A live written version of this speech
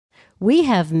we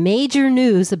have major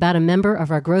news about a member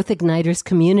of our Growth Igniters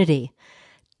community.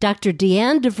 Dr.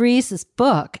 Deanne Vries'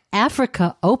 book,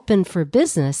 Africa Open for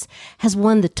Business, has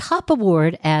won the top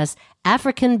award as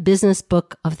African Business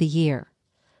Book of the Year.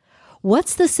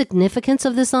 What's the significance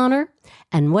of this honor?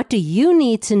 And what do you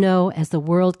need to know as the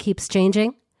world keeps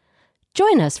changing?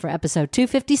 Join us for episode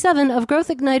 257 of Growth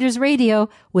Igniters Radio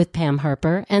with Pam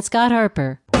Harper and Scott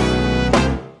Harper.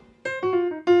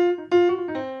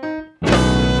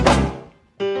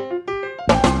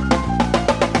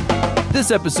 This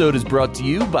episode is brought to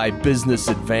you by Business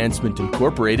Advancement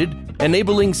Incorporated,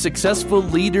 enabling successful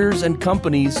leaders and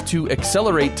companies to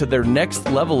accelerate to their next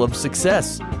level of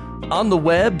success. On the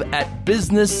web at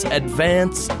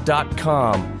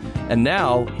businessadvance.com. And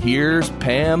now, here's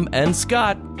Pam and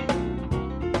Scott.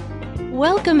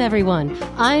 Welcome, everyone.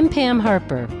 I'm Pam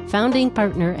Harper, founding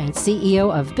partner and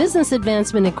CEO of Business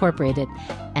Advancement Incorporated.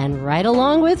 And right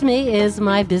along with me is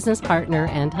my business partner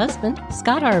and husband,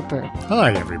 Scott Harper.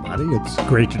 Hi, everybody. It's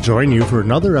great to join you for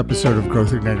another episode of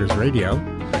Growth Igniters Radio.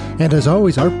 And as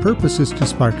always, our purpose is to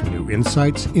spark new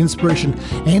insights, inspiration,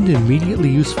 and immediately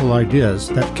useful ideas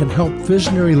that can help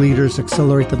visionary leaders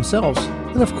accelerate themselves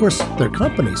and, of course, their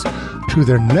companies to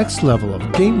their next level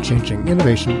of game-changing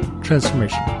innovation,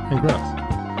 transformation, and growth.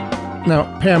 Now,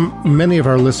 Pam, many of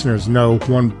our listeners know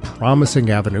one promising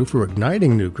avenue for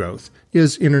igniting new growth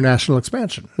is international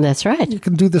expansion. That's right. You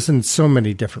can do this in so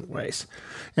many different ways.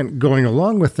 And going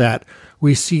along with that,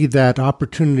 we see that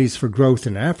opportunities for growth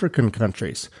in African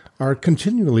countries are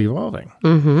continually evolving.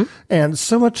 Mm-hmm. And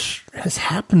so much has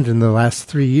happened in the last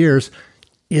 3 years.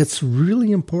 It's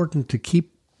really important to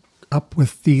keep up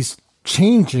with these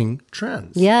changing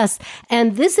trends. Yes,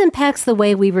 and this impacts the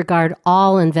way we regard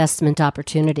all investment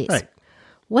opportunities. Right.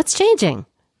 What's changing?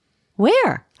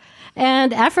 Where?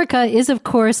 And Africa is, of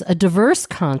course, a diverse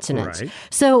continent. Right.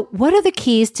 So what are the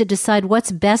keys to decide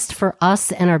what's best for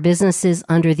us and our businesses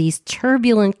under these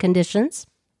turbulent conditions?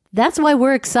 That's why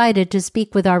we're excited to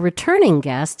speak with our returning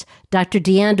guest, Dr.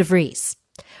 Deanne Vries.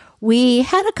 We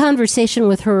had a conversation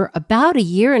with her about a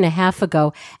year and a half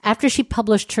ago after she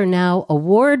published her now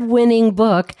award-winning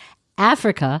book,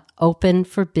 Africa Open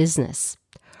for Business.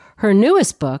 Her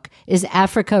newest book is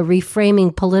Africa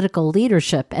Reframing Political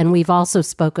Leadership, and we've also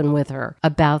spoken with her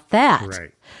about that.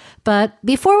 Right. But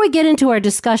before we get into our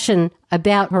discussion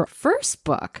about her first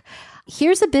book,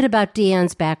 here's a bit about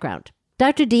Deanne's background.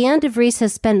 Dr. Deanne Vries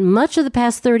has spent much of the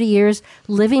past 30 years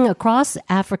living across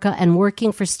Africa and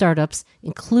working for startups,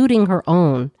 including her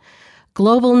own,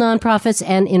 global nonprofits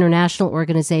and international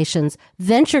organizations,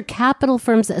 venture capital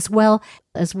firms, as well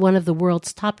as one of the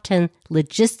world's top 10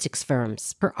 logistics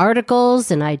firms. Her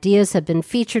articles and ideas have been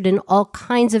featured in all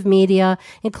kinds of media,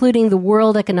 including the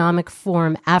World Economic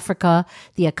Forum Africa,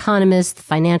 The Economist,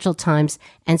 Financial Times,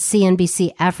 and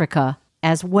CNBC Africa,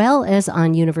 as well as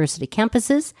on university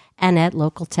campuses and at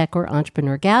local tech or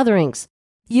entrepreneur gatherings.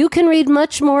 You can read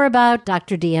much more about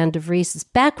Dr. Deanne Vries'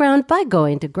 background by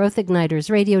going to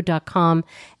growthignitersradio.com,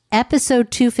 episode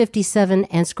 257,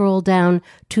 and scroll down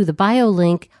to the bio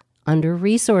link under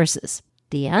resources.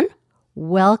 Deanne,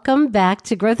 welcome back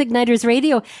to Growth Igniters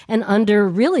Radio and under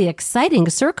really exciting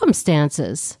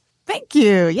circumstances. Thank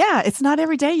you. Yeah, it's not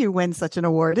every day you win such an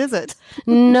award, is it?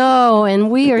 No,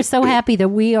 and we are so happy that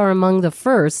we are among the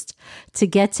first to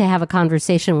get to have a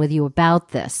conversation with you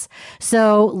about this.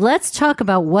 So let's talk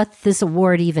about what this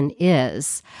award even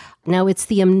is. Now, it's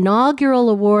the inaugural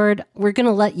award. We're going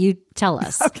to let you tell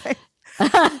us. Okay.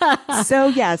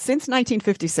 Since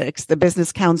 1956, the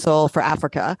Business Council for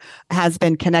Africa has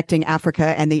been connecting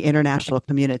Africa and the international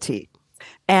community.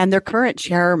 And their current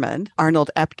chairman, Arnold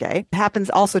Epke,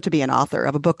 happens also to be an author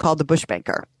of a book called The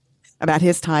Bushbanker, about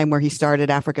his time where he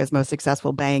started Africa's most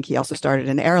successful bank. He also started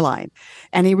an airline.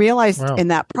 And he realized in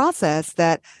that process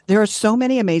that there are so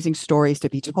many amazing stories to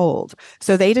be told.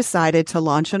 So they decided to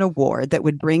launch an award that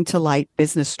would bring to light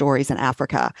business stories in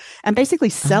Africa and basically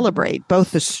celebrate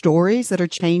both the stories that are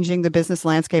changing the business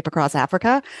landscape across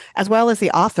Africa, as well as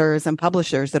the authors and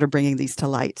publishers that are bringing these to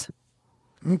light.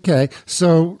 Okay,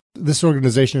 so this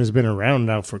organization has been around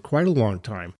now for quite a long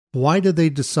time. Why did they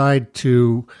decide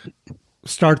to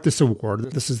start this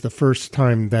award? This is the first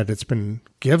time that it's been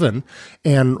given.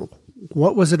 And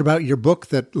what was it about your book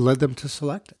that led them to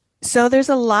select it? So there's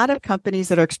a lot of companies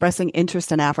that are expressing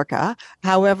interest in Africa.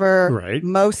 However,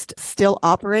 most still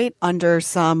operate under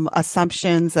some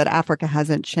assumptions that Africa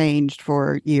hasn't changed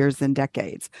for years and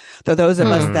decades. Though those of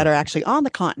us that are actually on the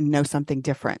continent know something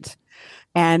different.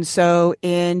 And so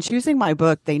in choosing my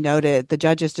book, they noted the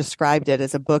judges described it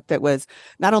as a book that was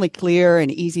not only clear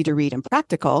and easy to read and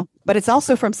practical, but it's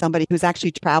also from somebody who's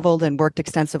actually traveled and worked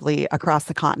extensively across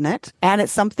the continent. And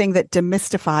it's something that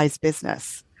demystifies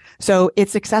business. So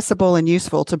it's accessible and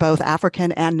useful to both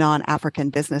African and non-African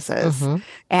businesses.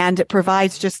 And it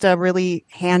provides just a really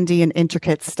handy and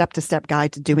intricate step-to-step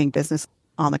guide to doing business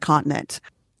on the continent.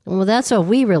 Well, that's what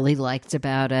we really liked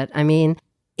about it. I mean,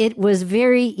 it was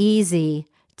very easy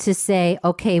to say,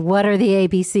 okay, what are the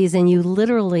ABCs? And you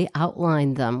literally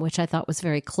outlined them, which I thought was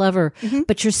very clever.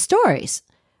 But your stories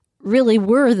really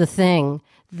were the thing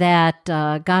that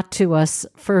got to us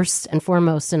first and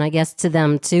foremost, and I guess to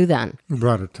them too then.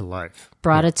 Brought it to life.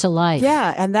 Brought it to life.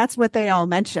 Yeah, and that's what they all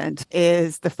mentioned,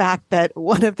 is the fact that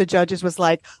one of the judges was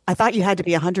like, I thought you had to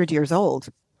be 100 years old.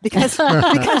 Because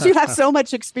you have so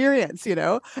much experience, you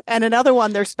know. And another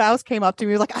one, their spouse came up to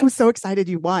me like, I was so excited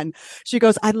you won. She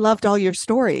goes, I loved all your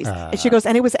stories. And she goes,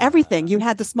 and it was everything. You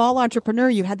had the small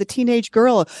entrepreneur, you had the teenage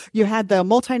girl, you had the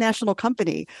multinational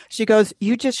company. She goes,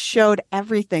 you just showed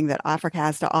everything that Africa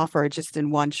has to offer just in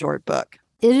one short book.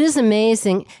 It is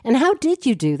amazing. And how did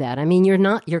you do that? I mean,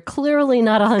 you're clearly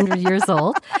not 100 years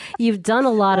old. You've done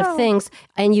a lot of things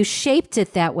and you shaped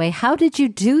it that way. How did you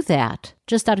do that?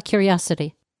 Just out of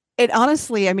curiosity. It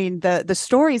honestly, I mean, the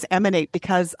stories emanate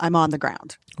because I'm on the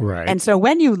ground. Right. And so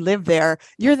when you live there,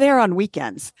 you're there on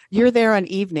weekends. You're there on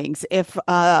evenings. If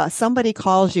somebody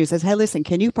calls you, says, hey, listen,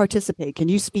 can you participate? Can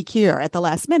you speak here at the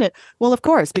last minute? Well, of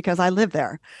course, because I live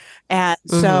there. And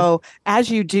so as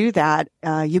you do that,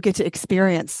 you get to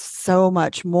experience so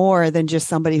much more than just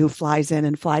somebody who flies in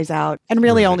and flies out and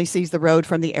really only sees the road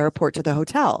from the airport to the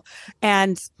hotel.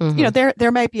 And, you know,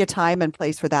 there might be a time and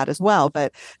place for that as well.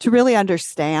 But to really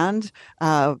understand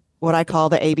what I call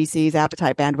the ABCs,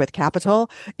 appetite, bandwidth, capital,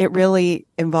 it really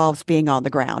involves being on the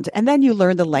ground. And then you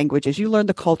learn the languages, you learn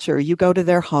the culture, you go to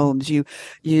their homes,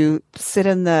 you sit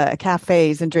in the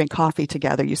cafes and drink coffee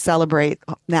together, you celebrate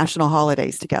national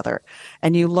holidays together,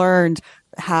 and you learned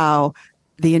how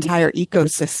the entire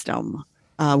ecosystem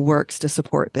works to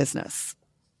support business.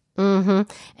 And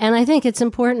I think it's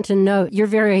important to note, you're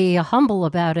very humble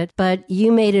about it, but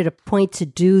you made it a point to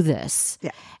do this.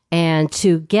 Yeah. And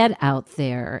to get out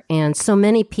there. And so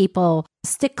many people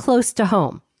stick close to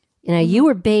home. You know, you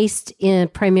were based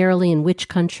primarily in which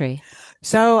country?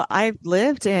 So I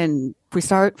lived in, if we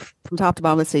start from top to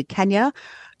bottom, let's see, Kenya,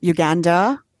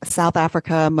 Uganda, South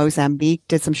Africa, Mozambique,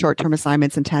 did some short-term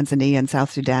assignments in Tanzania and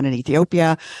South Sudan and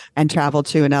Ethiopia, and traveled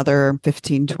to another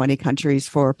 15, 20 countries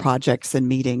for projects and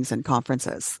meetings and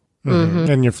conferences.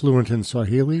 And you're fluent in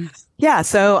Swahili? Yeah.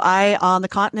 So on the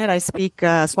continent, I speak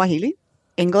Swahili,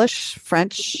 English,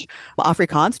 French,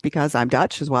 Afrikaans, because I'm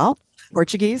Dutch as well,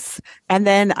 Portuguese. And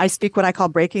then I speak what I call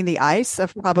breaking the ice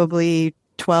of probably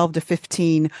 12 to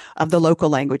 15 of the local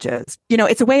languages. You know,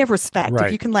 it's a way of respect. Right.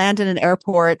 If you can land in an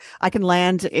airport, I can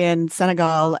land in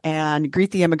Senegal and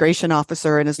greet the immigration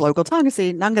officer in his local tongue and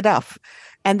say, Nangadaf.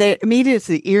 And they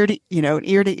immediately ear to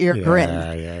ear grin.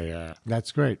 Yeah.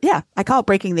 That's great. Yeah. I call it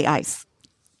breaking the ice.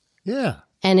 Yeah.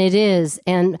 And it is,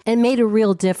 and it made a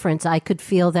real difference. I could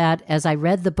feel that as I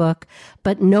read the book,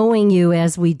 but knowing you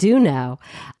as we do now,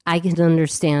 I can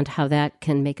understand how that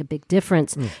can make a big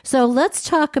difference. So let's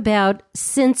talk about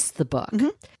since the book.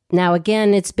 Now,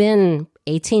 again, it's been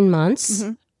 18 months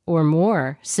or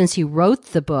more since you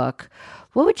wrote the book.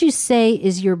 What would you say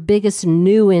is your biggest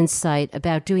new insight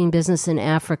about doing business in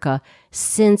Africa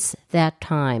since that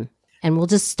time? And we'll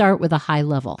just start with a high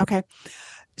level. Okay.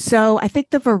 So I think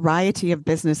the variety of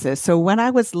businesses. So when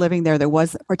I was living there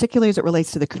was, particularly as it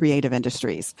relates to the creative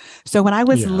industries. So when I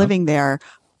was living there,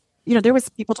 you know, there was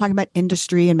people talking about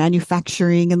industry and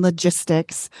manufacturing and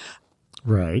logistics,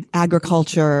 right,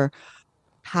 agriculture,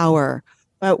 power.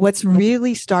 But what's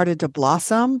really started to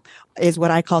blossom is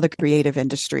what I call the creative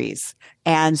industries.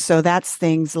 And so that's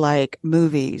things like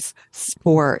movies,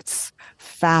 sports,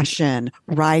 fashion,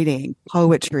 writing,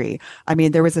 poetry. I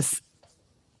mean, there was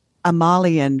a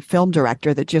Malian film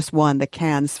director that just won the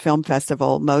Cannes Film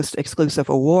Festival Most Exclusive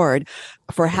Award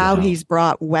for how he's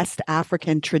brought West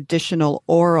African traditional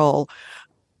oral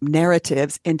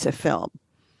narratives into film.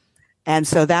 And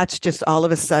so that's just all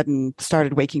of a sudden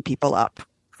started waking people up,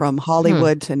 from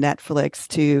Hollywood to Netflix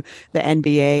to the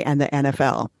NBA and the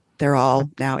NFL. They're all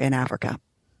now in Africa.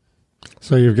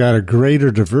 So you've got a greater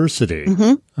diversity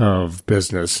of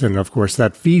business. And of course,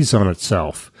 that feeds on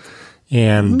itself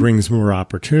and brings more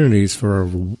opportunities for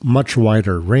a much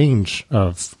wider range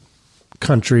of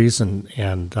countries and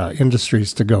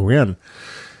industries to go in.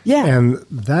 Yeah. And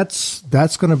that's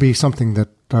going to be something that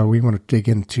we want to dig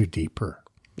into deeper.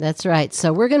 That's right.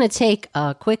 So we're going to take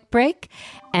a quick break.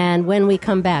 And when we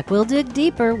come back, we'll dig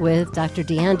deeper with Dr.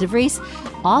 Deanne DeVries,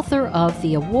 author of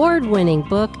the award-winning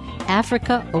book,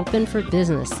 Africa Open for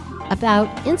Business,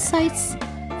 about insights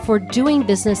for doing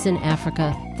business in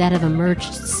Africa that have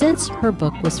emerged since her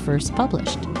book was first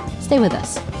published. Stay with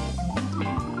us.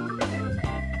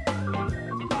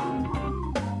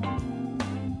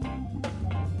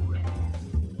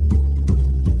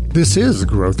 This is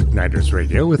Growth Igniters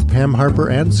Radio with Pam Harper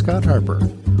and Scott Harper.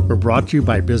 We're brought to you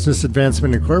by Business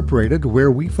Advancement Incorporated, where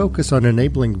we focus on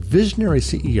enabling visionary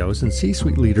CEOs and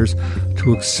C-suite leaders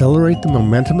to accelerate the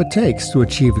momentum it takes to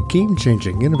achieve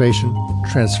game-changing innovation,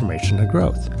 transformation, and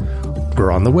growth.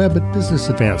 We're on the web at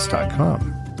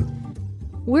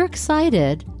businessadvance.com. We're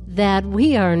excited that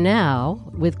we are now,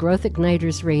 with Growth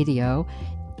Igniters Radio,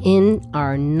 in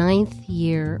our 9th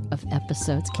year of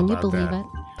episodes. Can you believe it?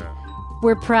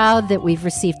 We're proud that we've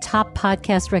received top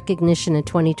podcast recognition in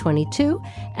 2022,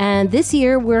 and this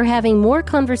year we're having more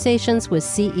conversations with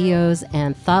CEOs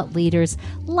and thought leaders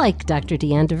like Dr.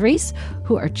 Deanne DeVries,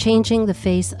 who are changing the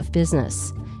face of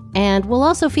business. And we'll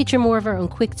also feature more of our own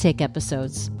quick take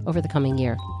episodes over the coming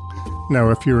year. Now,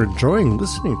 if you're enjoying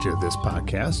listening to this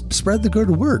podcast, spread the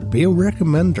good word. Be a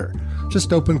recommender.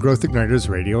 Just open Growth Igniters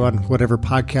Radio on whatever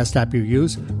podcast app you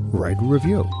use, write a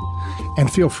review.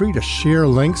 And feel free to share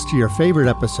links to your favorite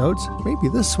episodes, maybe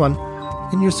this one,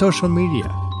 in your social media.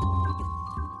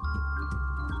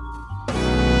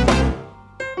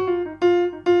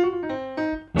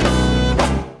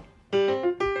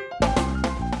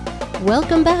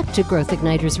 Welcome back to Growth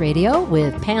Igniters Radio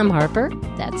with Pam Harper,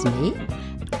 that's me,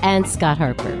 and Scott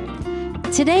Harper.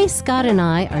 Today, Scott and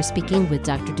I are speaking with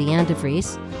Dr. Deanne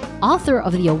DeVries, author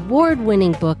of the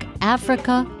award-winning book,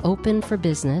 Africa Open for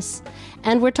Business,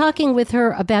 and we're talking with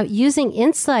her about using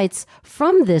insights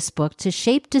from this book to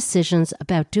shape decisions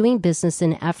about doing business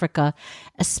in Africa,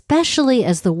 especially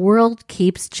as the world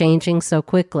keeps changing so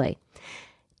quickly.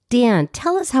 Deanne,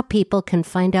 tell us how people can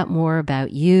find out more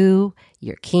about you,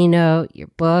 your keynote, your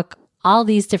book, all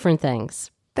these different things.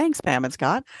 Thanks, Pam and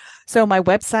Scott. So my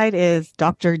website is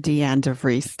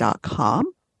drdeannedevries.com.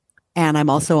 And I'm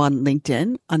also on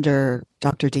LinkedIn under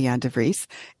Dr. Deanne DeVries.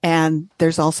 And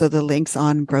there's also the links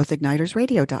on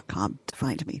growthignitersradio.com to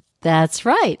find me. That's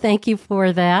right. Thank you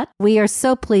for that. We are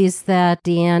so pleased that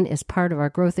Deanne is part of our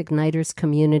Growth Igniters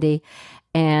community.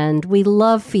 And we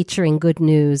love featuring good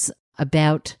news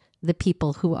about the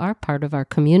people who are part of our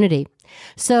community.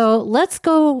 So let's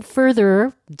go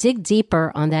further, dig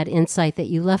deeper on that insight that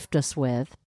you left us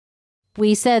with.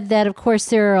 We said that, of course,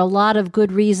 there are a lot of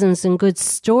good reasons and good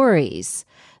stories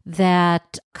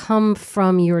that come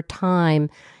from your time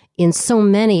in so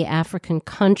many African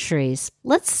countries.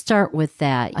 Let's start with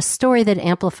that, a story that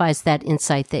amplifies that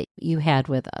insight that you had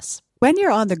with us. When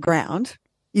you're on the ground,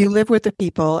 you live with the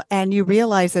people and you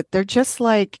realize that they're just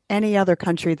like any other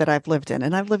country that I've lived in.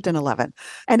 And I've lived in 11.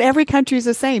 And every country is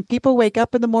the same. People wake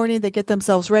up in the morning, they get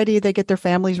themselves ready, they get their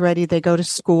families ready, they go to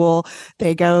school,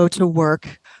 they go to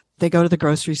work. They go to the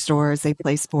grocery stores, they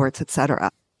play sports, etc.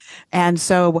 And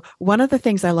so one of the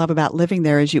things I love about living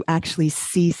there is you actually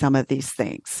see some of these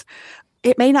things.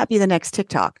 It may not be the next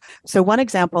TikTok. So one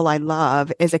example I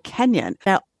love is a Kenyan.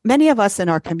 Now, many of us in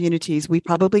our communities, we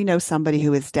probably know somebody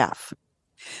who is deaf.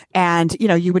 And,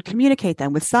 you would communicate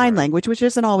them with sign language, which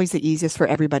isn't always the easiest for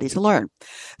everybody to learn.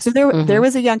 So there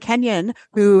was a young Kenyan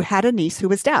who had a niece who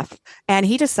was deaf, and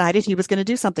he decided he was going to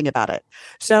do something about it.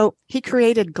 So he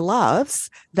created gloves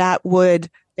that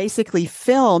would basically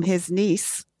film his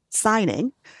niece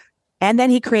signing. And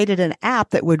then he created an app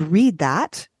that would read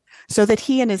that so that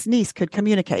he and his niece could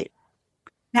communicate.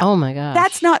 Now, oh my gosh.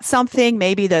 That's not something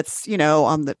maybe that's,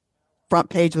 on the front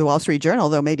page of the Wall Street Journal,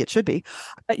 though maybe it should be.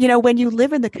 But, when you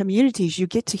live in the communities, you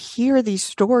get to hear these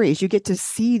stories. You get to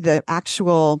see the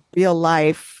actual real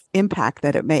life impact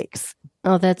that it makes.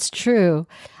 Oh, that's true.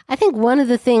 I think one of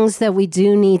the things that we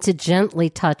do need to gently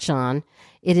touch on,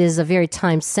 it is a very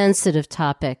time-sensitive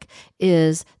topic,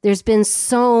 is there's been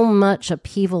so much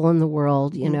upheaval in the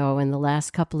world, in the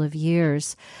last couple of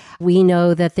years. We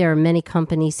know that there are many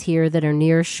companies here that are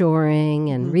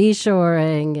nearshoring and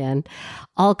reshoring and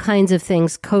all kinds of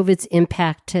things. COVID's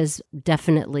impact has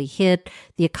definitely hit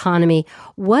the economy.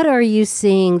 What are you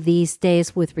seeing these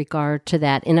days with regard to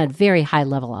that in a very high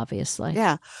level, obviously?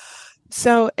 Yeah.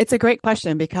 So it's a great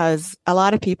question because a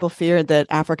lot of people feared that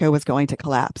Africa was going to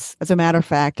collapse. As a matter of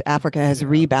fact, Africa has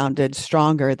rebounded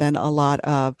stronger than a lot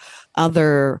of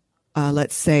other,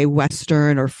 let's say,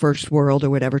 Western or first world or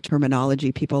whatever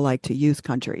terminology people like to use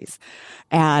countries.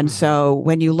 And so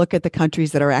when you look at the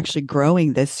countries that are actually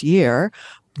growing this year,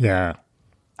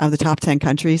 of the top 10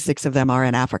 countries, 6 of them are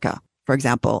in Africa. for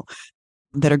example,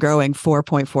 that are growing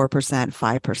 4.4%,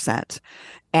 5%.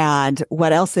 And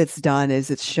what else it's done is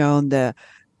it's shown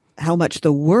how much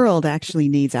the world actually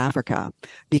needs Africa,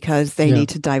 because they need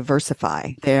to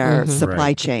diversify their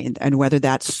supply chain, and whether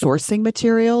that's sourcing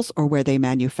materials or where they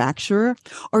manufacture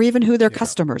or even who their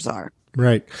customers are.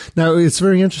 Right. Now, it's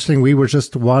very interesting. We were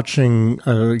just watching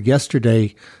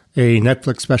yesterday a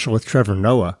Netflix special with Trevor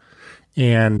Noah,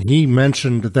 and he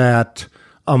mentioned that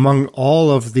among all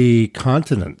of the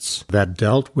continents that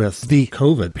dealt with the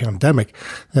COVID pandemic,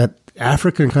 that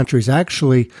African countries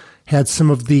actually had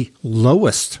some of the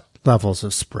lowest levels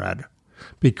of spread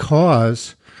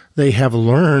because they have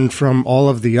learned from all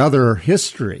of the other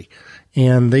history,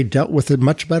 and they dealt with it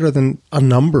much better than a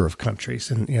number of countries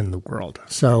in the world.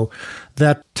 So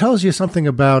that tells you something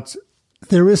about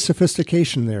there is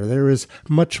sophistication there. There is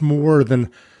much more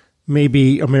than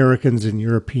maybe Americans and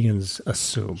Europeans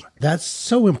assume. That's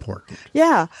so important.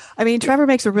 Yeah. I mean, Trevor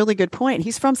makes a really good point.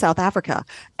 He's from South Africa.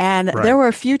 And there were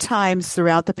a few times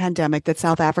throughout the pandemic that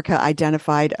South Africa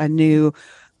identified a new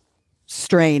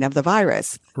strain of the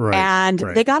virus.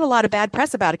 They got a lot of bad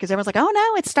press about it because everyone's like, oh,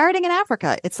 no, it's starting in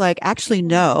Africa. It's like, actually,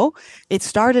 no, it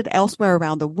started elsewhere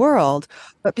around the world.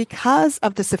 But because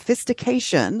of the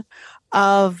sophistication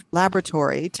of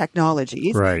laboratory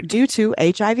technologies due to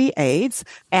HIV/AIDS,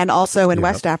 and also in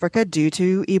West Africa due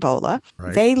to Ebola,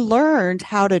 they learned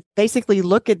how to basically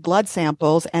look at blood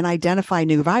samples and identify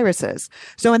new viruses.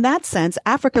 So in that sense,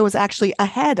 Africa was actually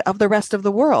ahead of the rest of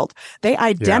the world. They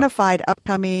identified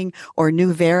upcoming or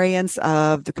new variants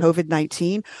of the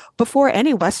COVID-19 before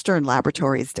any Western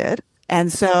laboratories did.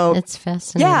 And so it's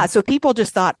fascinating. Yeah. So people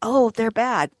just thought, oh, they're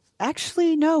bad.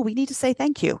 Actually, no, we need to say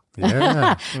thank you.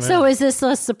 So is this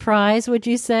a surprise, would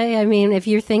you say? I mean, if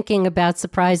you're thinking about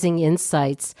surprising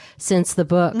insights since the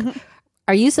book,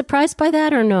 are you surprised by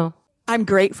that or no? I'm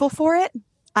grateful for it.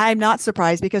 I'm not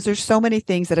surprised because there's so many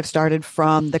things that have started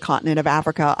from the continent of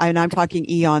Africa. And I'm talking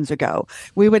eons ago.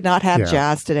 We would not have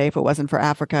jazz today if it wasn't for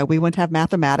Africa. We wouldn't have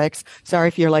mathematics. Sorry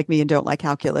if you're like me and don't like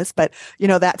calculus, but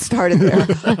that started there.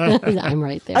 I'm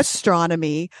right there.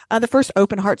 Astronomy. The first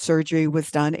open heart surgery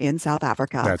was done in South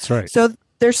Africa. That's right. So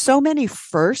there's so many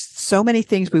firsts, so many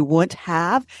things we wouldn't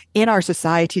have in our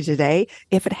society today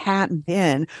if it hadn't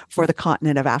been for the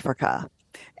continent of Africa.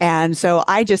 And so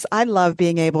I love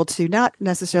being able to not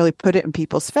necessarily put it in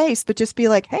people's face, but just be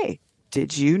like, hey,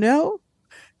 did you know?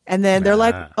 And then they're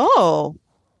like, oh,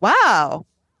 wow.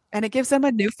 And it gives them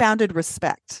a newfounded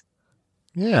respect.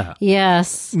 Yeah.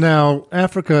 Yes. Now,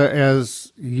 Africa,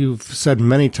 as you've said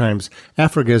many times,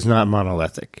 Africa is not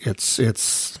monolithic. It's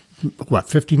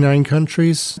 59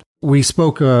 countries? We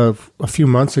spoke a few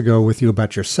months ago with you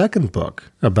about your second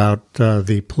book, about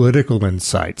the political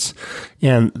insights,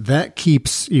 and that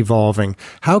keeps evolving.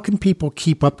 How can people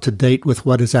keep up to date with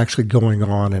what is actually going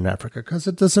on in Africa? Because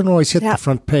it doesn't always hit the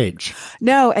front page.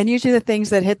 No, and usually the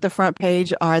things that hit the front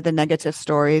page are the negative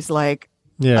stories, like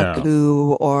a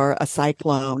coup or a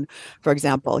cyclone, for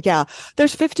example. Yeah,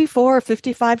 there's 54 or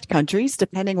 55 countries,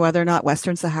 depending whether or not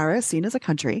Western Sahara is seen as a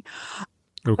country.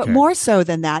 Okay. But more so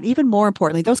than that, even more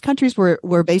importantly, those countries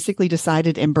were basically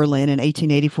decided in Berlin in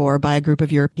 1884 by a group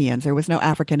of Europeans. There was no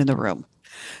African in the room.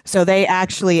 So they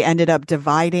actually ended up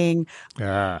dividing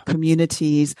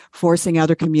communities, forcing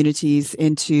other communities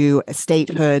into a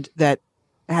statehood that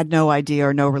had no idea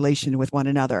or no relation with one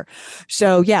another.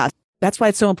 So yeah, that's why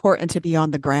it's so important to be on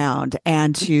the ground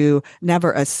and to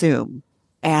never assume.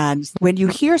 And when you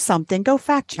hear something, go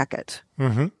fact check it.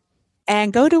 Mm-hmm.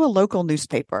 And go to a local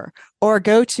newspaper or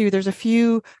there's a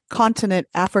few continent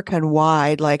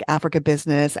African-wide, like Africa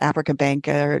Business, Africa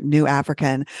Banker, New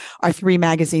African, are 3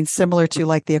 magazines similar to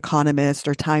like The Economist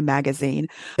or Time Magazine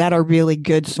that are really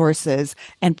good sources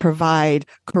and provide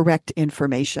correct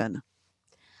information.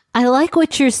 I like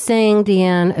what you're saying,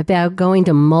 Deanne, about going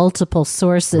to multiple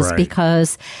sources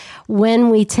because when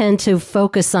we tend to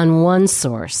focus on one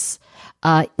source,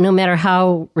 no matter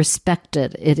how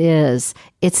respected it is,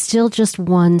 it's still just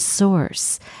one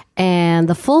source. And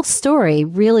the full story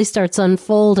really starts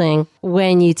unfolding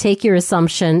when you take your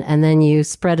assumption and then you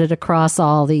spread it across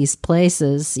all these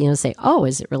places, say, oh,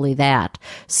 is it really that?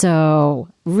 So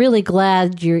really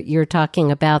glad you're talking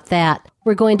about that.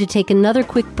 We're going to take another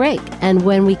quick break. And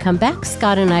when we come back,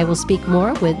 Scott and I will speak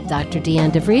more with Dr.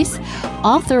 Deanne Vries,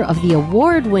 author of the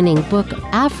award-winning book,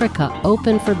 Africa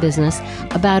Open for Business,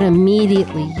 about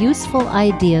immediately useful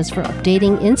ideas for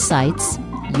updating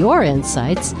your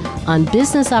insights on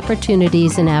business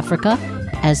opportunities in Africa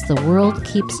as the world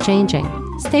keeps changing.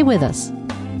 Stay with us.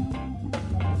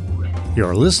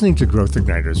 You're listening to Growth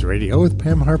Igniters Radio with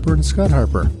Pam Harper and Scott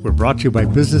Harper. We're brought to you by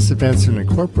Business Advancement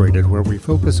Incorporated, where we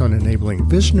focus on enabling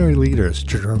visionary leaders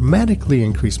to dramatically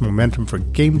increase momentum for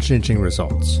game-changing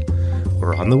results.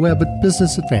 We're on the web at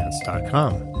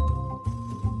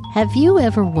businessadvance.com. Have you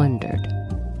ever wondered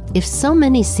if so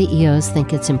many CEOs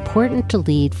think it's important to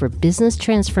lead for business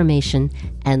transformation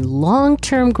and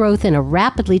long-term growth in a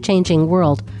rapidly changing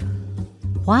world,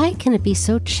 why can it be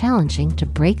so challenging to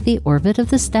break the orbit of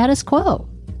the status quo?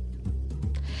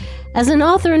 As an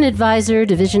author and advisor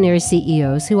to visionary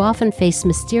CEOs who often face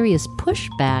mysterious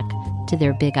pushback to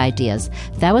their big ideas,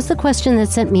 that was the question that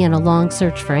sent me on a long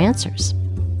search for answers.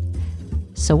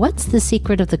 So what's the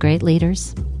secret of the great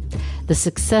leaders? The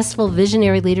successful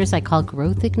visionary leaders I call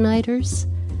growth igniters?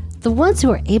 The ones who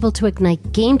are able to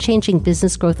ignite game-changing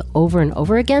business growth over and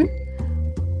over again?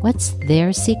 What's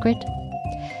their secret?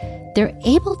 They're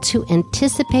able to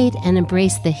anticipate and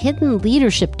embrace the hidden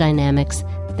leadership dynamics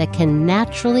that can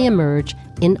naturally emerge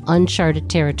in uncharted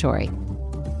territory.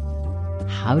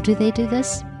 How do they do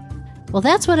this? Well,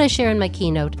 that's what I share in my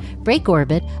keynote, Break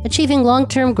Orbit, Achieving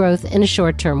Long-Term Growth in a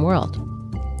Short-Term World.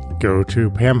 Go to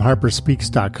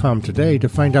PamHarperSpeaks.com today to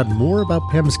find out more about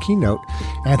Pam's keynote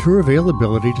and her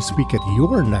availability to speak at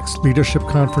your next leadership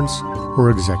conference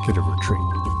or executive retreat.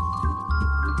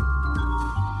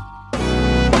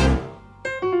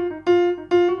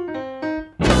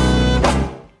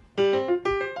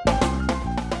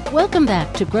 Welcome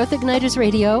back to Growth Igniters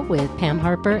Radio with Pam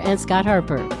Harper and Scott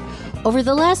Harper. Over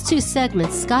the last two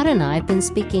segments, Scott and I have been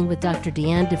speaking with Dr.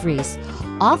 Deanne Vries,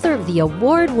 author of the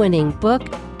award-winning book,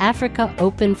 Africa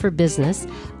Open for Business,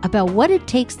 about what it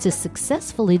takes to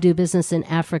successfully do business in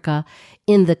Africa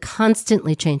in the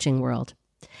constantly changing world.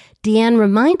 Deanne,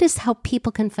 remind us how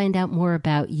people can find out more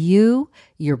about you,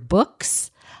 your books,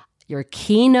 your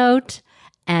keynote,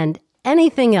 and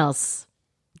anything else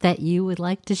that you would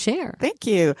like to share. Thank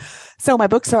you. So my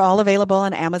books are all available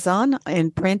on Amazon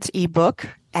in print, ebook,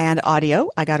 and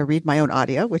audio. I got to read my own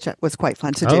audio, which was quite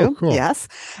fun to do. Cool. Yes.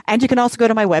 And you can also go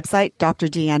to my website, Dr.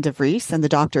 Deanne Vries, and the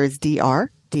doctor is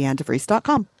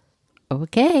DeanneDeVries.com.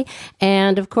 Okay.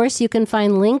 And of course, you can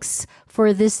find links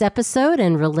for this episode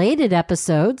and related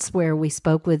episodes where we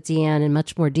spoke with Deanne in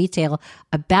much more detail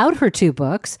about her two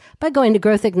books by going to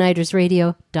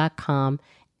growthignitersradio.com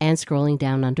and scrolling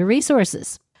down under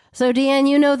resources. So, Deanne,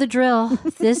 you know the drill.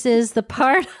 This is the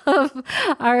part of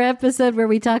our episode where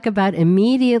we talk about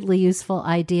immediately useful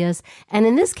ideas. And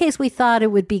in this case, we thought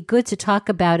it would be good to talk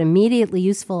about immediately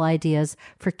useful ideas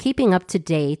for keeping up to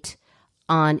date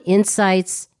on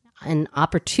insights and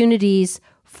opportunities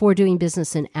for doing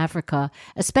business in Africa,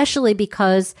 especially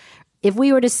because if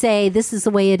we were to say this is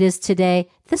the way it is today,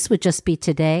 this would just be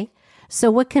today. So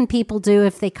what can people do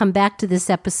if they come back to this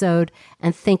episode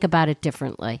and think about it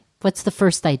differently? What's the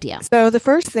first idea? So the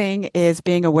first thing is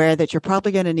being aware that you're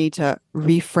probably going to need to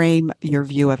reframe your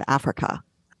view of Africa.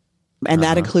 And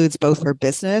that includes both for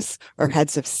business or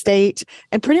heads of state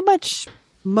and pretty much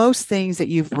most things that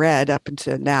you've read up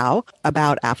until now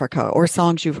about Africa or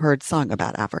songs you've heard sung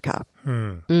about Africa.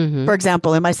 Mm-hmm. For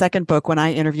example, in my second book, when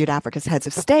I interviewed Africa's heads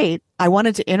of state, I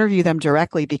wanted to interview them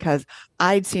directly because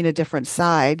I'd seen a different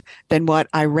side than what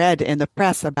I read in the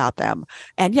press about them.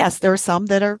 And yes, there are some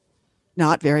that are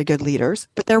not very good leaders,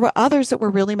 but there were others that were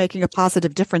really making a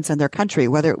positive difference in their country,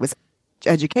 whether it was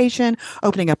education,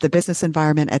 opening up the business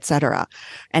environment, et cetera.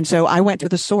 And so I went to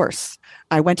the source.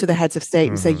 I went to the heads of state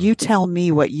and said, you tell me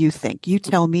what you think. You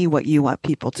tell me what you want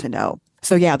people to know.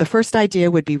 So yeah, the first idea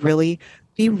would be really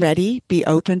be ready, be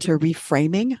open to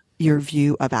reframing your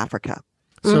view of Africa.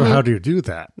 So how do you do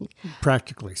that,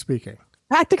 practically speaking?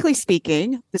 Practically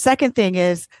speaking, the second thing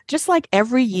is just like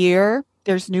every year,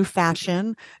 there's new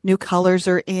fashion, new colors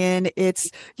are in.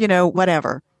 It's,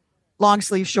 whatever. Long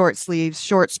sleeves, short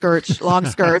skirts, long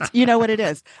skirts. You know what it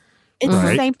is. It's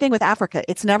the same thing with Africa.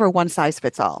 It's never one size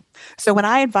fits all. So when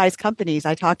I advise companies,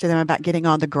 I talk to them about getting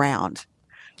on the ground.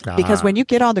 Because when you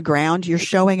get on the ground, you're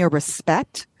showing a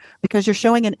respect because you're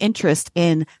showing an interest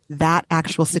in that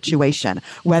actual situation,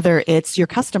 whether it's your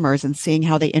customers and seeing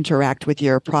how they interact with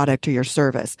your product or your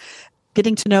service.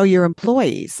 Getting to know your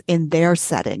employees in their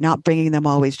setting, not bringing them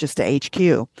always just to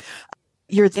HQ.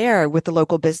 You're there with the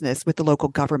local business, with the local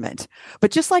government.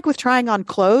 But just like with trying on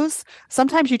clothes,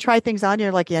 sometimes you try things on,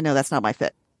 you're like, yeah, no, that's not my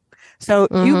fit. So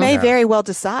you may very well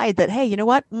decide that, hey, you know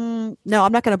what? No,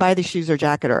 I'm not going to buy these shoes or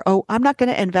jacket, or, oh, I'm not going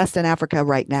to invest in Africa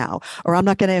right now, or I'm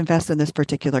not going to invest in this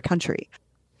particular country.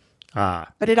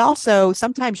 But it also,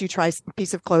 sometimes you try a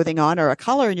piece of clothing on or a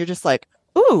color and you're just like,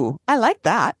 ooh, I like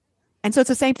that. And so it's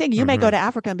the same thing. You may go to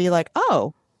Africa and be like,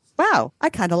 oh, wow, I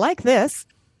kind of like this.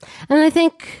 And I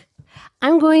think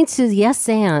I'm going to yes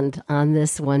and on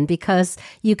this one because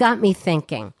you got me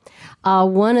thinking.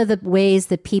 One of the ways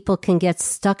that people can get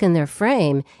stuck in their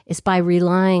frame is by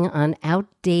relying on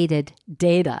outdated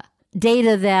data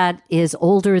that is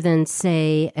older than,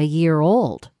 say, a year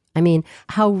old. I mean,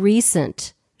 how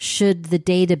recent should the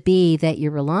data be that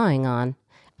you're relying on?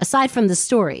 Aside from the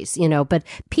stories, but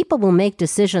people will make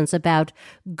decisions about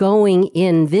going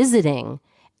in visiting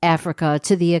Africa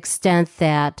to the extent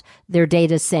that their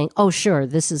data is saying, oh, sure,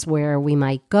 this is where we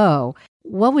might go.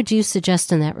 What would you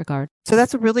suggest in that regard? So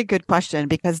that's a really good question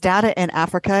because data in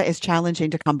Africa is challenging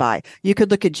to come by. You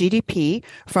could look at GDP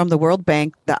from the World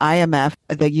Bank, the IMF,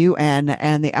 the UN,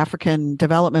 and the African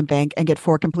Development Bank and get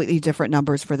four completely different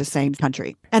numbers for the same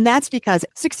country. And that's because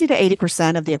 60 to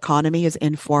 80% of the economy is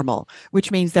informal,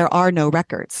 which means there are no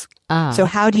records. So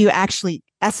how do you actually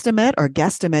estimate or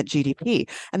guesstimate GDP?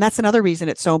 And that's another reason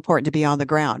it's so important to be on the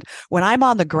ground. When I'm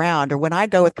on the ground or when I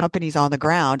go with companies on the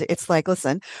ground, it's like,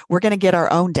 listen, we're going to get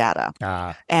our own data.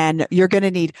 And you're going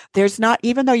to need,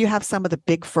 even though you have some of the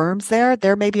big firms there,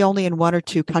 they're maybe only in one or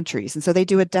two countries. And so they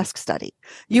do a desk study.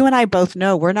 You and I both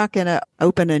know we're not going to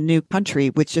open a new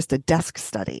country with just a desk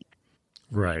study.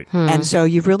 Right. And so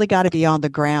you've really got to be on the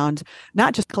ground,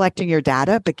 not just collecting your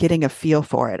data, but getting a feel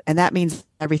for it. And that means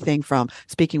everything from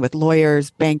speaking with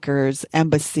lawyers, bankers,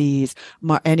 embassies,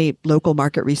 any local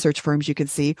market research firms you can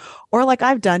see, or like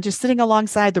I've done, just sitting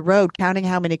alongside the road, counting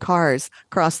how many cars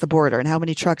cross the border and how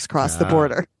many trucks cross the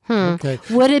border. Okay.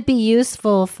 Would it be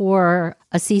useful for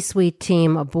a C-suite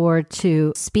team aboard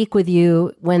to speak with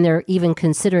you when they're even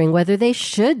considering whether they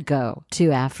should go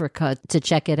to Africa to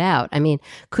check it out? I mean,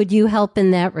 could you help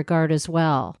in that regard as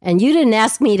well? And you didn't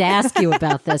ask me to ask you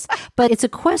about this, but it's a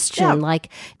question like,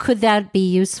 could that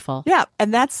be useful? Yeah.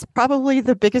 And that's probably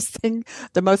the biggest thing,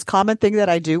 the most common thing that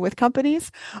I do with companies.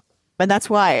 And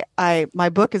that's why my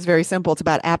book is very simple. It's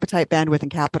about appetite, bandwidth, and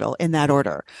capital in that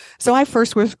order. So I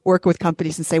first work with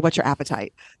companies and say, what's your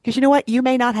appetite? Because you know what? You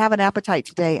may not have an appetite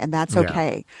today, and that's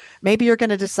okay. Maybe you're going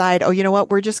to decide, oh, you know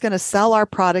what? We're just going to sell our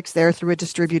products there through a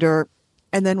distributor.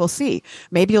 And then we'll see.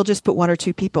 Maybe you'll just put one or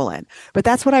two people in. But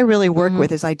that's what I really work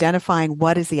with is identifying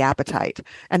what is the appetite.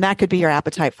 And that could be your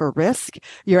appetite for risk,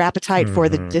 your appetite for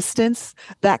the distance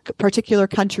that particular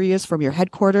country is from your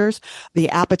headquarters, the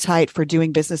appetite for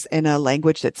doing business in a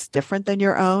language that's different than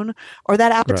your own, or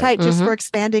that appetite just for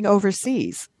expanding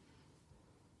overseas.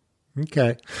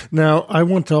 Okay. Now, I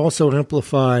want to also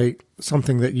amplify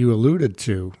something that you alluded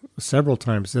to several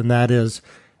times, and that is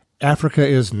Africa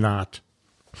is not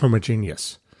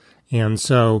homogeneous. And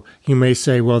so you may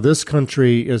say, well, this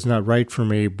country is not right for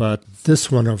me, but this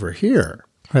one over here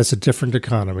has a different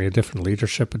economy, a different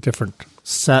leadership, a different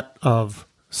set of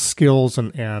skills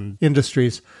and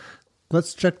industries.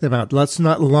 Let's check them out. Let's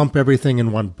not lump everything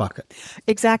in one bucket.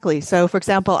 Exactly. So, for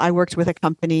example, I worked with a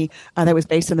company that was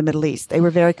based in the Middle East. They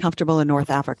were very comfortable in North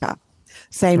Africa.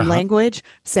 Same language,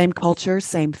 same culture,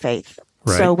 same faith.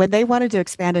 Right. So when they wanted to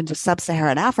expand into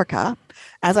sub-Saharan Africa,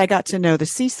 as I got to know the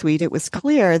C-suite, it was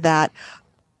clear that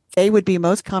they would be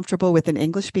most comfortable with an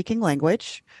English-speaking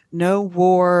language, no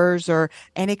wars or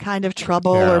any kind of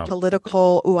trouble or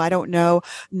political, no,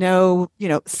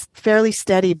 fairly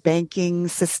steady banking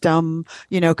system,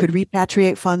 could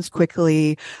repatriate funds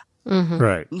quickly,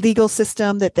 legal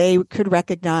system that they could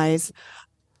recognize.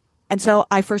 And so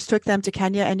I first took them to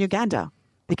Kenya and Uganda,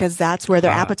 because that's where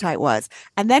their appetite was.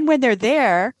 And then when they're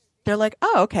there, they're like,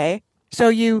 oh, okay. So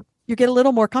you get a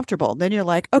little more comfortable. Then you're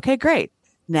like, okay, great.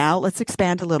 Now let's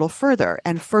expand a little further.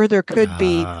 And further could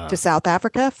be to South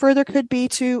Africa. Further could be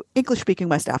to English-speaking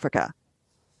West Africa.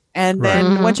 And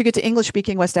then once you get to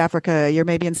English-speaking West Africa, you're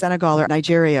maybe in Senegal or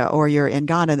Nigeria, or you're in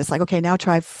Ghana. And it's like, okay, now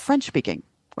try French-speaking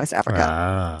West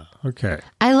Africa. Okay.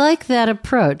 I like that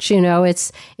approach.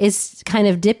 It's kind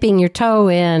of dipping your toe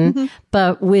in,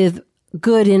 but with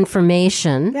good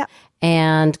information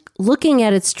and looking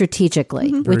at it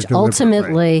strategically, which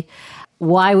ultimately,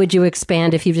 why would you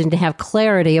expand if you didn't have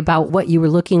clarity about what you were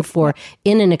looking for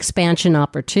in an expansion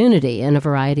opportunity in a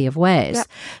variety of ways? Yep.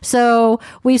 So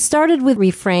we've started with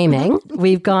reframing.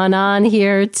 We've gone on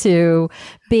here to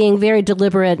being very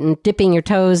deliberate and dipping your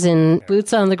toes in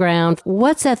boots on the ground.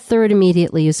 What's that third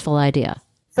immediately useful idea?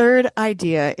 Third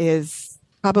idea is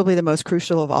probably the most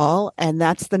crucial of all, and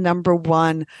that's the number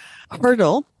one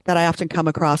hurdle that I often come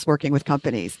across working with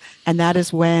companies. And that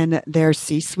is when their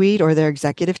C-suite or their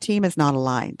executive team is not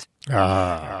aligned.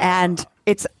 And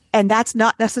And that's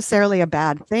not necessarily a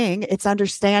bad thing. It's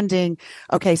understanding,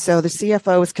 okay, so the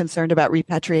CFO is concerned about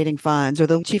repatriating funds, or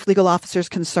the chief legal officer is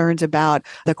concerned about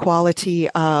the quality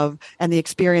of and the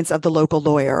experience of the local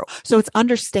lawyer. So it's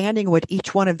understanding what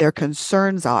each one of their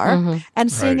concerns are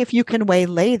and seeing if you can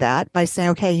waylay that by saying,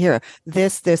 okay, here,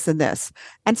 this, and this.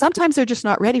 And sometimes they're just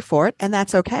not ready for it, and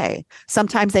that's okay.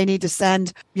 Sometimes they need to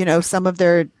send, some of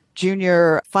their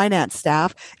junior finance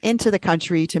staff into the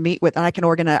country to meet with,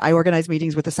 and I organize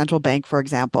meetings with the central bank, for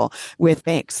example, with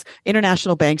banks,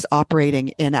 international banks operating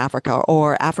in Africa,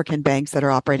 or African banks that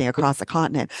are operating across the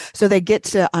continent. So they get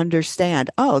to understand,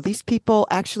 oh, these people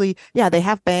actually, they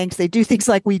have banks, they do things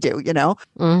like we do,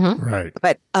 Right.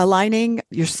 But aligning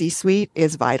your C-suite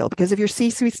is vital, because if your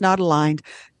C-suite's not aligned,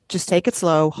 just take it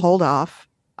slow, hold off.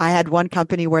 I had one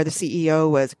company where the CEO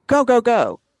was go, go,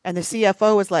 go. And the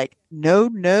CFO was like, no,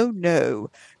 no,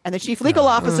 no. And the chief legal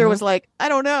officer was like, I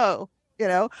don't know,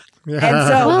 Yeah. And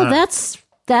so, Well,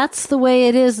 that's the way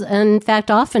it is. And in fact,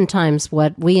 oftentimes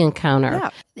what we encounter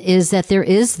is that there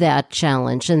is that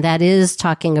challenge, and that is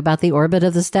talking about the orbit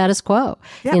of the status quo.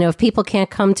 Yeah. If people can't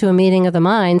come to a meeting of the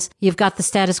minds, you've got the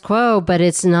status quo, but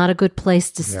it's not a good place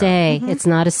to stay. It's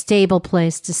not a stable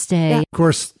place to stay. Of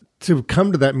course, to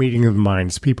come to that meeting of the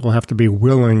minds, people have to be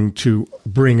willing to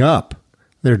bring up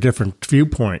their different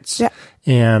viewpoints. Yeah.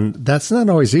 And that's not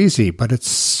always easy, but it's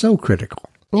so critical.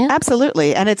 Yeah.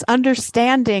 Absolutely. And it's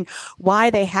understanding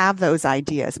why they have those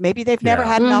ideas. Maybe they've never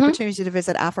had an opportunity to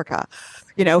visit Africa.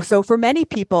 So for many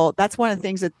people, that's one of the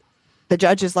things that the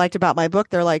judges liked about my book.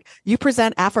 They're like, you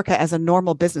present Africa as a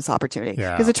normal business opportunity.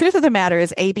 Because the truth of the matter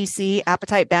is ABC,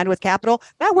 appetite, bandwidth, capital,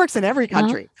 that works in every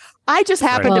country. I just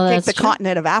happen to pick the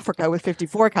continent of Africa with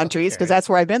 54 countries, because that's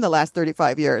where I've been the last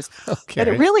 35 years. But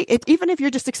even if you're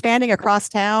just expanding across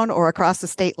town or across the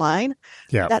state line,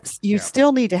 you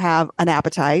still need to have an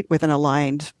appetite with an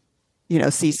aligned,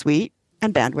 C-suite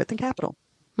and bandwidth and capital.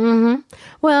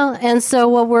 Well, and so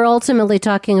what we're ultimately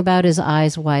talking about is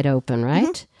eyes wide open,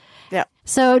 right? Yeah.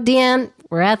 So, Deanne,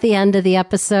 we're at the end of the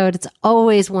episode. It's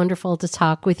always wonderful to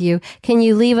talk with you. Can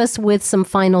you leave us with some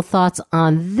final thoughts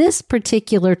on this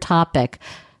particular topic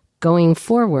going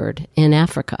forward in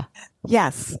Africa?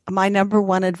 Yes. My number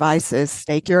one advice is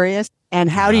stay curious. And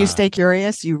how do you stay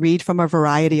curious? You read from a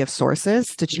variety of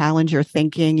sources to challenge your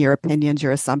thinking, your opinions,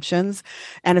 your assumptions.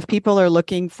 And if people are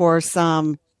looking for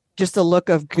just a look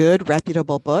of good,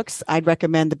 reputable books, I'd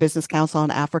recommend the Business Council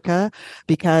on Africa,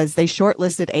 because they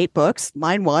shortlisted 8 books.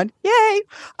 Mine won. Yay!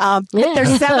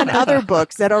 There's 7 other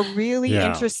books that are really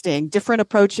interesting. Different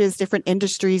approaches, different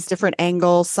industries, different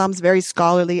angles. Some's very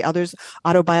scholarly, others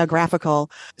autobiographical.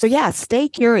 So stay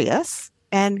curious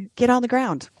and get on the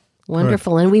ground.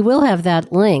 Wonderful. And we will have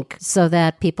that link so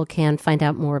that people can find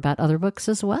out more about other books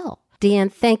as well.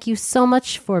 Deanne, thank you so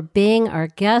much for being our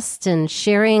guest and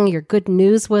sharing your good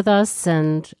news with us.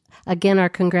 And again, our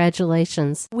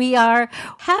congratulations. We are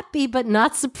happy but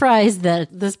not surprised that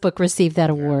this book received that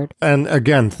award. And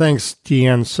again, thanks,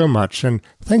 Deanne, so much. And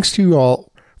thanks to you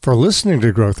all for listening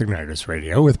to Growth Igniters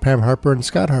Radio with Pam Harper and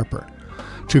Scott Harper.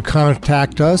 To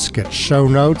contact us, get show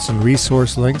notes and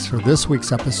resource links for this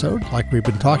week's episode, like we've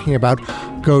been talking about,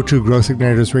 go to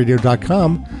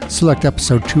growthignitersradio.com, select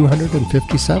episode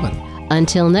 257.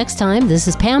 Until next time, this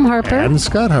is Pam Harper and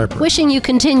Scott Harper, wishing you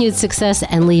continued success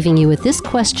and leaving you with this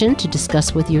question to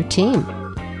discuss with your team.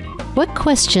 What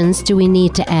questions do we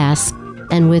need to ask,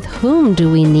 and with whom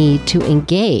do we need to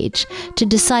engage to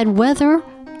decide whether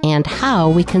and how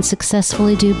we can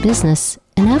successfully do business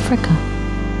in Africa?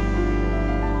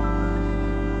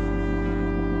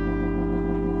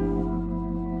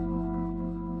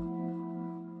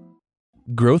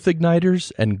 Growth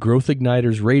Igniters and Growth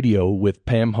Igniters Radio with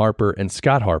Pam Harper and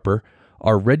Scott Harper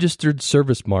are registered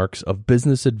service marks of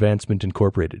Business Advancement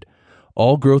Incorporated.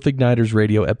 All Growth Igniters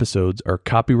Radio episodes are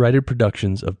copyrighted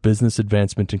productions of Business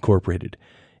Advancement Incorporated,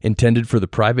 intended for the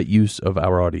private use of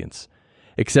our audience.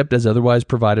 Except as otherwise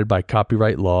provided by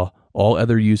copyright law, all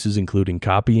other uses including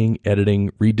copying,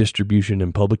 editing, redistribution,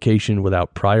 and publication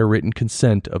without prior written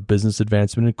consent of Business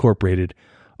Advancement Incorporated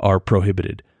are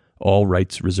prohibited. All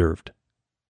rights reserved.